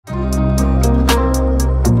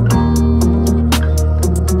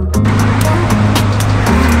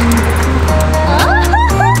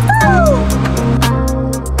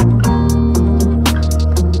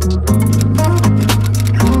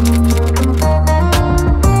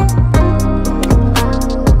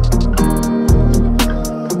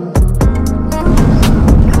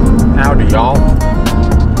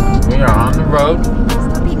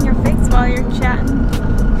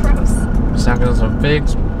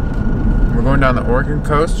We're going down the Oregon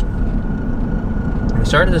coast. We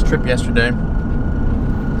started this trip yesterday,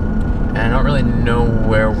 and I don't really know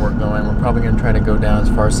where we're going. We're probably going to try to go down as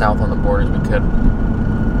far south on the border as we could.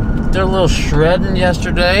 Did a little shredding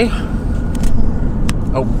yesterday.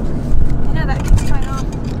 Oh. I know that keeps going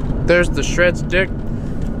on. There's the shred stick.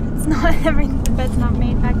 It's not, the bed's not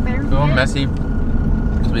made back there. A little messy,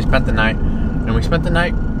 because we spent the night. And we spent the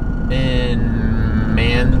night in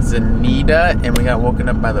Manzanita, and we got woken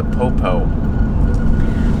up by the popo.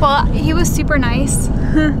 Well, he was super nice,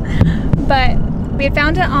 but we had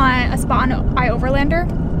found it on a spot on iOverlander.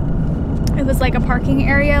 It was like a parking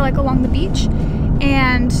area like along the beach,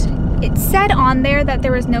 and it said on there that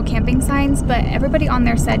there was no camping signs, but everybody on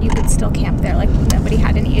there said you could still camp there, like nobody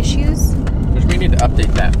had any issues. Which we need to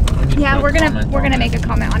update that. Yeah, we're gonna make a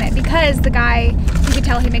comment on it, because the guy, you could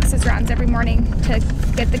tell he makes his rounds every morning to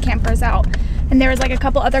get the campers out. And there was like a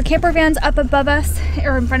couple other camper vans up above us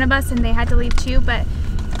or in front of us, and they had to leave too, but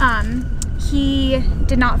he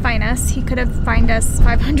did not fine us. He could have fined us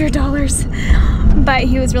 $500, but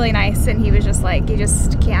he was really nice, and he was just like, you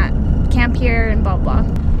just can't camp here and blah blah.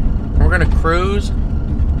 We're gonna cruise.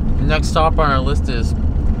 The next stop on our list is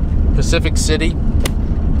Pacific City,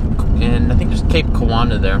 and I think there's Cape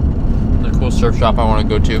Kiwanda there. There's a cool surf shop I want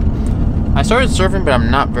to go to. I started surfing, but I'm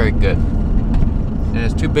not very good, and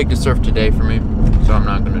it's too big to surf today for me, so I'm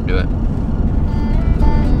not gonna do it.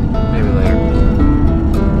 Maybe later.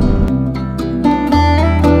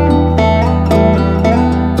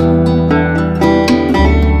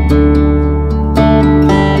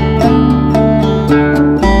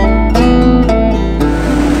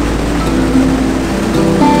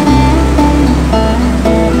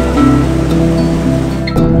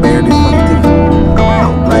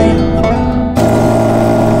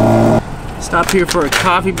 Stop here for a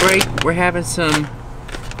coffee break. We're having some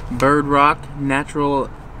Bird Rock Natural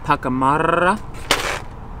Pacamara,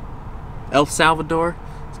 El Salvador.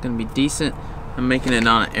 It's gonna be decent. I'm making it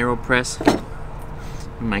on an AeroPress.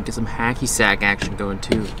 We might get some hacky sack action going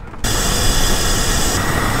too.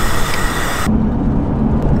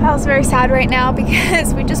 Kyle's very sad right now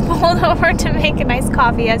because we just pulled over to make a nice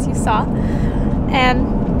coffee, as you saw, and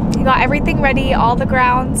he got everything ready, all the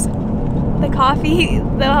grounds. The coffee,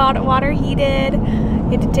 the hot water heated.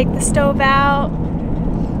 He had to take the stove out.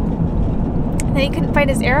 And then he couldn't find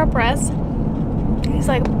his AeroPress. He's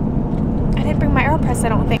like, I didn't bring my AeroPress, I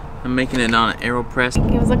don't think. I'm making it on an AeroPress.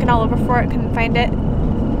 He was looking all over for it, couldn't find it.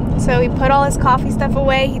 So he put all his coffee stuff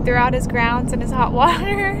away. He threw out his grounds and his hot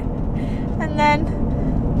water. And then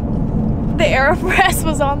the AeroPress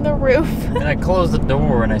was on the roof. And I closed the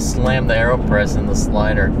door and I slammed the AeroPress in the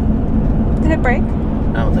slider. Did it break?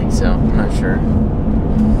 I don't think so. I'm not sure.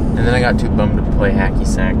 And then I got too bummed to play hacky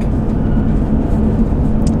sack.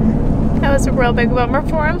 That was a real big bummer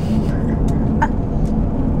for him.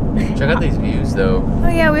 Check out these views though. Oh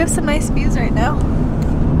yeah, we have some nice views right now.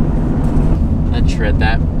 I'd shred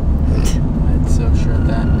that. I'd so shred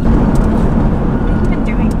that. What have you been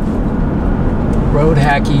doing? Road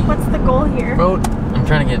hacky. What's the goal here? Road. I'm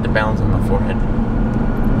trying to get it to balance on my forehead.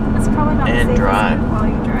 That's probably not and the safest drive. while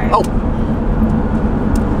you drive. Oh!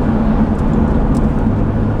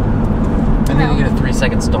 I need to get a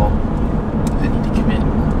 3-second stall. I need to commit.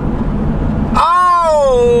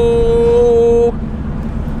 Oh!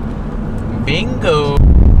 Bingo!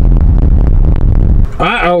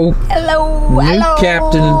 Uh-oh! Hello! New Hello!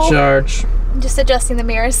 captain in charge. I'm just adjusting the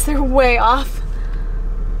mirrors. They're way off.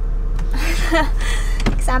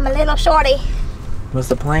 Because I'm a little shorty. What's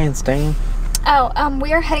the plan, Stan? Oh,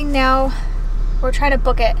 we are heading now. We're trying to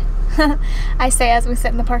book it. I say as we sit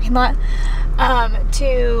in the parking lot.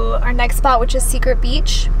 To our next spot, which is Secret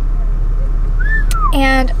Beach.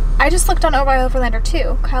 And I just looked on Overlander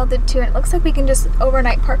too. Kyle did too, and it looks like we can just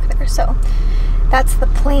overnight park there. So that's the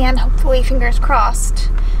plan, hopefully, fingers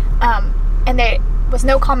crossed. And there was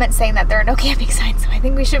no comment saying that there are no camping signs, so I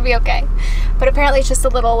think we should be okay. But apparently it's just a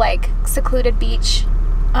little like secluded beach.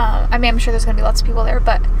 I mean, I'm sure there's gonna be lots of people there,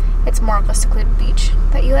 but it's more of a secluded beach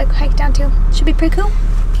that you like hike down to. Should be pretty cool.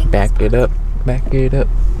 Back it up,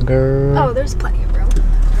 girl. Oh, there's plenty of room. I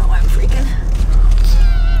don't know why I'm freaking.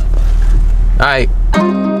 Alright.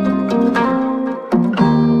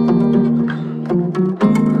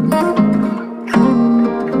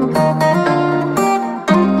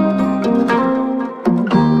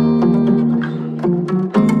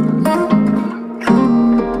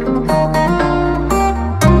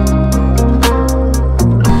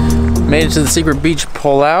 Made it to the Secret Beach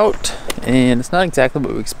pullout, and it's not exactly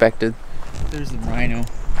what we expected. There's the rhino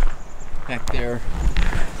back there.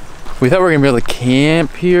 We thought we were gonna be able to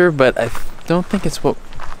camp here, but I don't think it's gonna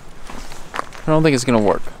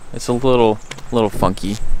work. it's a little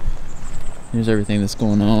funky. Here's everything that's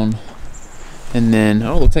going on. And then,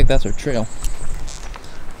 oh, looks like that's our trail.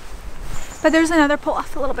 But there's another pull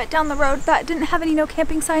off a little bit down the road that didn't have any no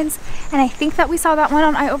camping signs. And I think that we saw that one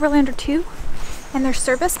on iOverlander 2. And there's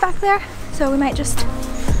service back there. So we might just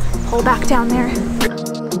pull back down there.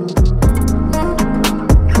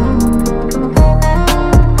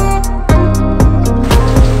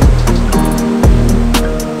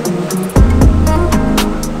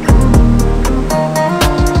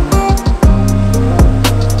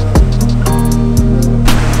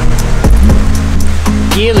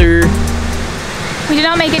 We did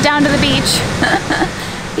not make it down to the beach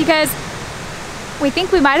because we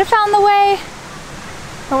think we might have found the way,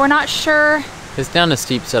 but we're not sure. It's down a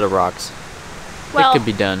steep set of rocks. Well, it could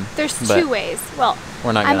be done. There's two ways. Well,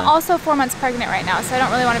 we're not I'm also 4 months pregnant right now, so I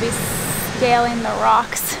don't really want to be scaling the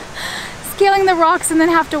rocks. Scaling the rocks and then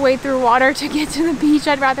have to wade through water to get to the beach.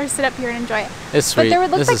 I'd rather sit up here and enjoy it. It's sweet. But there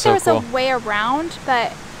would look like there was so a way around,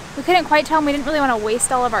 but we couldn't quite tell, and we didn't really want to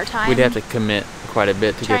waste all of our time. We'd have to commit quite a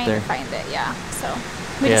bit to get there. Trying to find it, yeah. So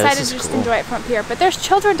we decided to just enjoy it from up here. But there's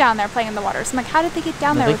children down there playing in the water. So I'm like, how did they get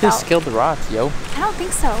down there without? I think they scaled the rocks, yo. I don't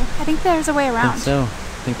think so. I think there's a way around. I think so. I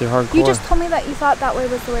think they're hardcore. You just told me that you thought that way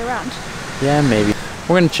was the way around. Yeah, maybe.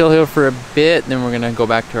 We're gonna chill here for a bit, then we're gonna go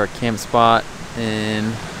back to our camp spot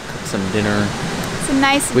and cook some dinner. It's a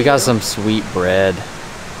nice view. We got some sweet bread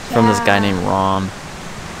from this guy named Ron.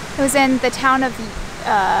 It was in the town of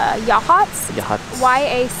Yachats. Yachats.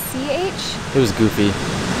 Y-A-C-H. It was goofy.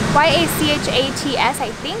 Y-A-C-H-A-T-S, I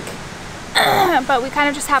think. But we kind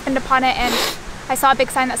of just happened upon it, and I saw a big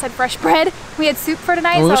sign that said fresh bread. We had soup for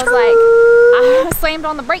tonight, so I was like, I slammed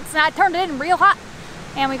on the brakes and I turned it in real hot.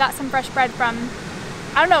 And we got some fresh bread from,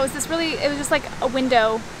 I don't know, it was just like a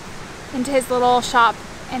window into his little shop,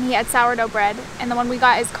 and he had sourdough bread. And the one we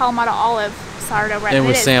got is Kalamata olive sourdough bread. And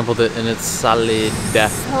we sampled it, and it's solid.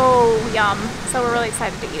 So yum. So we're really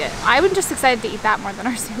excited to eat it. I was just excited to eat that more than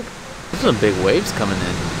our soup. There's some big waves coming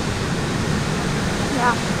in.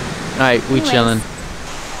 Yeah. Alright, we chilling.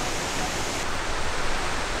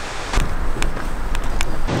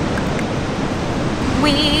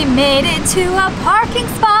 We made it to a parking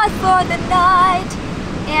spot for the night.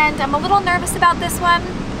 And I'm a little nervous about this one,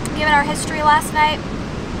 given our history last night.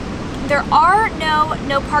 There are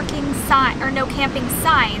no parking sign or no camping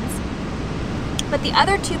signs, but the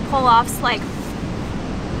other two pull-offs, like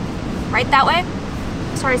right that way,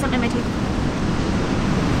 sorry, something in my teeth,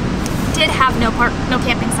 did have no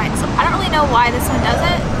camping signs. So I don't really know why this one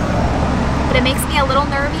doesn't, but it makes me a little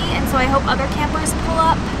nervy, and so I hope other campers pull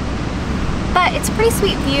up. But it's a pretty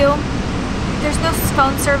sweet view. There's no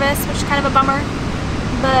phone service, which is kind of a bummer,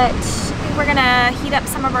 but I think we're gonna heat up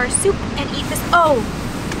some of our soup and eat this. Oh,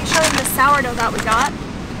 let me show them the sourdough that we got.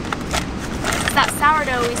 It's that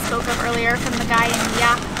sourdough we spoke of earlier from the guy in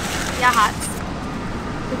Yachats.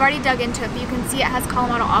 We've already dug into it, but you can see it has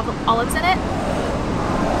Kalamata olives in it.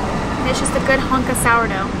 And it's just a good hunk of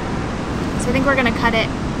sourdough. So I think we're gonna cut it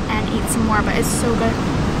and eat some more, but it's so good.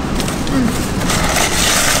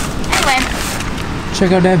 Anyway.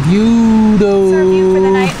 Check out that view though. That's our view for the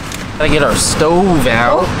night. Gotta get our stove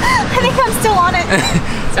out. Oh, I think I'm still on it.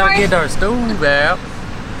 Gotta get our stove out.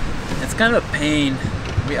 It's kind of a pain.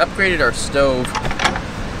 We upgraded our stove,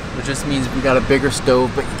 which just means we got a bigger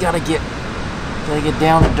stove, but you gotta get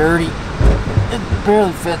down and dirty. It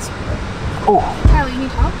barely fits. Oh. Kyle, you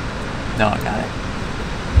need help? No, I got it.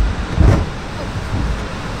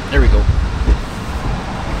 There we go.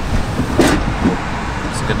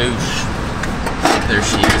 Skadoosh. There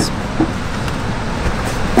she is.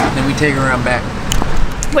 Then we take her around back.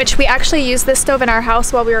 Which we actually used this stove in our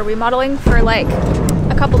house while we were remodeling for like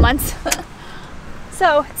a couple months.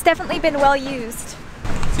 So it's definitely been well used.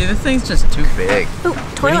 See, this thing's just too big. Ooh,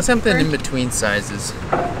 we need something in between sizes.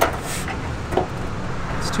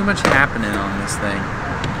 There's too much happening on this thing.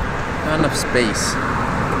 Not enough space.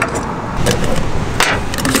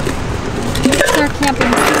 This is our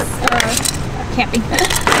camping.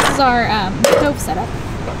 This is our stove setup.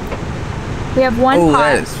 We have one pot. Oh,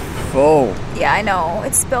 that is full. Yeah, I know.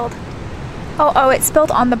 It's spilled. Oh, it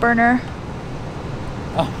spilled on the burner.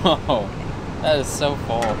 Oh, that is so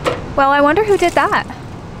full. Well, I wonder who did that.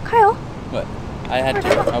 Kyle. What? I had to.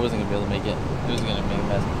 I wasn't gonna be able to make it. It was gonna make a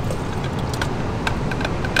mess.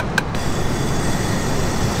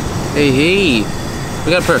 Hey,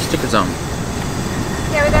 we gotta put our stickers on.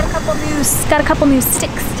 Yeah, we got a couple new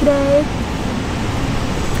sticks today.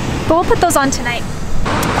 But we'll put those on tonight.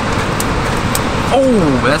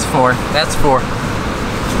 Oh, that's four. That's four.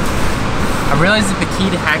 I realized that the key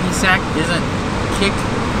to hacky sack isn't kick,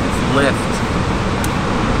 it's lift.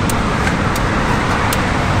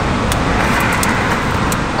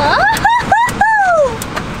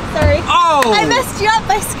 you up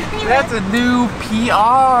by screaming. That's a new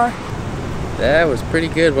PR. That was pretty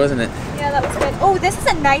good, wasn't it? Yeah, that was good. Oh, this is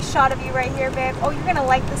a nice shot of you right here, babe. Oh, you're gonna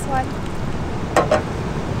like this one.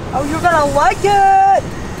 Oh, you're gonna like it.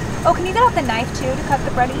 Oh, can you get out the knife too to cut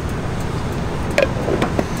the bready?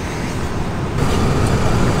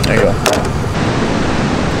 There you go.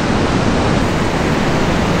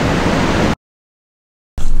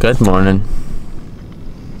 Good morning.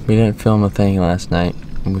 We didn't film a thing last night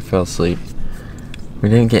and we fell asleep. We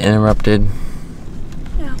didn't get interrupted.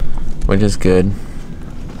 Yeah. Which is good.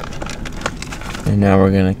 And now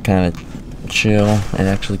we're gonna kind of chill and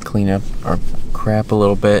actually clean up our crap a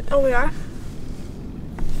little bit. Oh, we are?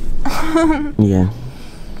 Yeah.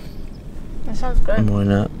 That sounds good. Why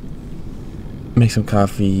not? Make some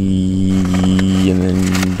coffee and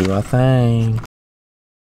then do our thing.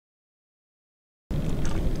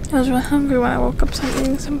 I was really hungry when I woke up, so I'm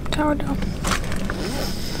eating some sourdough.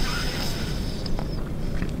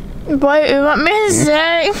 What you want me to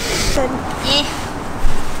say? Said, eh.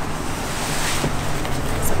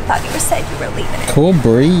 So I thought you said you were leaving it. Cool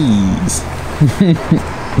breeze.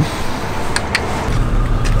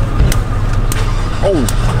 Oh.